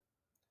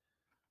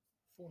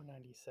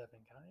497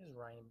 guys,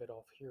 Ryan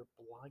Bidoff here,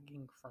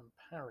 blogging from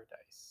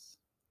paradise.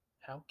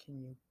 How can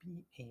you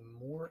be a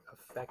more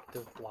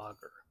effective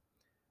blogger?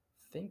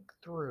 Think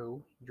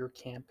through your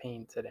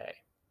campaign today.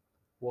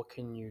 What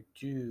can you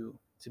do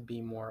to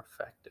be more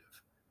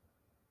effective?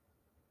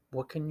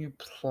 What can you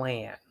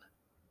plan?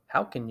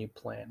 How can you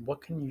plan?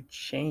 What can you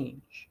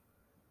change?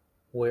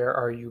 Where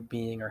are you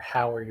being or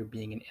how are you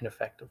being an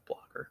ineffective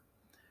blogger?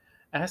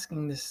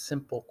 Asking this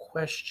simple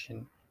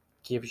question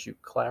gives you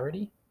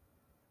clarity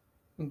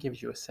and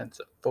gives you a sense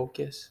of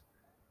focus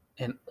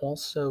and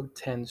also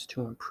tends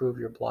to improve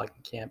your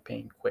blogging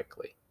campaign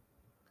quickly.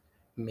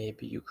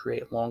 Maybe you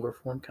create longer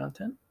form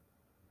content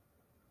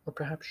or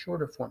perhaps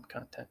shorter form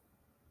content.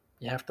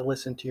 You have to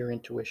listen to your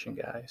intuition,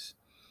 guys.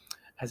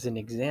 As an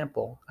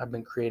example, I've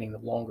been creating the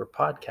longer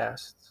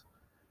podcasts.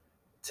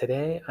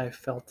 Today, I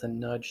felt a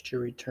nudge to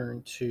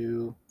return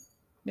to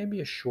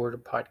maybe a shorter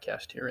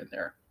podcast here and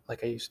there,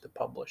 like I used to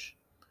publish.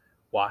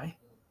 Why?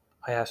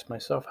 I asked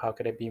myself, how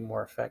could I be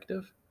more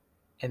effective?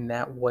 And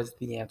that was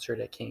the answer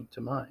that came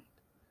to mind.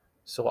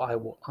 So I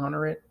will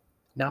honor it,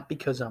 not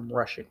because I'm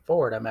rushing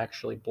forward. I'm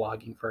actually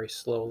blogging very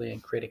slowly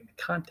and creating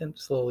the content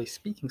slowly,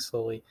 speaking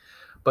slowly,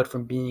 but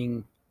from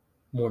being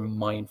more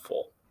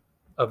mindful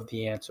of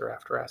the answer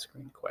after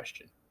asking the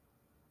question.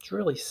 It's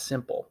really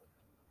simple,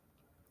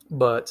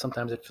 but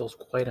sometimes it feels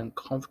quite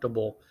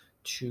uncomfortable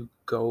to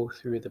go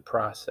through the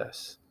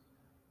process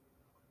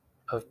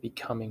of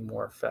becoming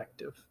more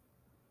effective.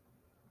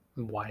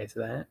 And why is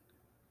that?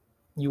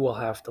 You will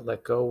have to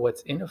let go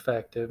what's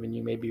ineffective, and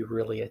you may be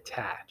really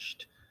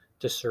attached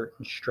to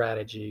certain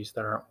strategies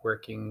that aren't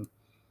working,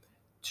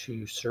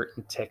 to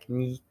certain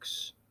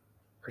techniques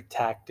or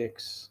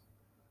tactics.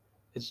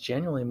 It's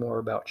genuinely more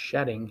about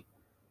shedding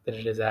than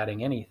it is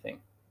adding anything.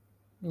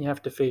 You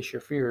have to face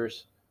your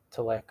fears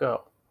to let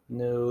go.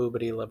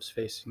 Nobody loves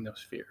facing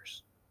those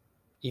fears.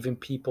 Even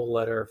people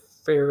that are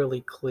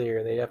fairly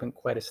clear, they haven't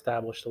quite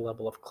established a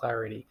level of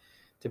clarity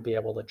to be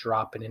able to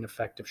drop an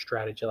ineffective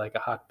strategy like a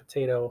hot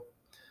potato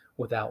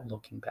without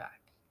looking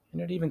back.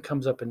 And it even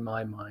comes up in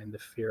my mind the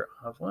fear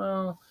of,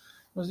 well,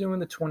 I was doing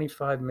the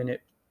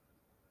 25-minute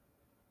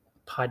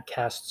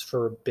podcasts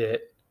for a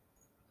bit.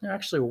 They're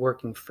actually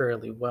working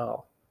fairly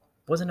well.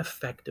 Wasn't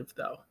effective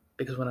though,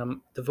 because when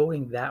I'm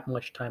devoting that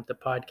much time to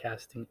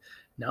podcasting,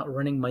 not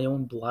running my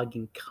own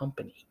blogging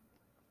company,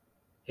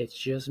 it's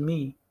just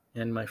me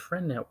and my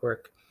friend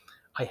network,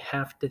 I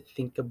have to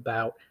think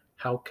about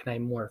how can I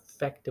more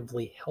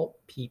effectively help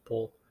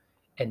people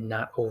and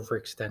not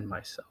overextend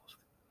myself.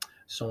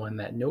 So on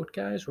that note,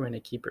 guys, we're going to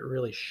keep it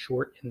really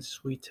short and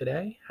sweet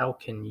today. How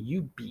can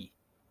you be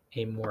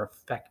a more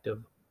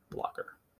effective blogger?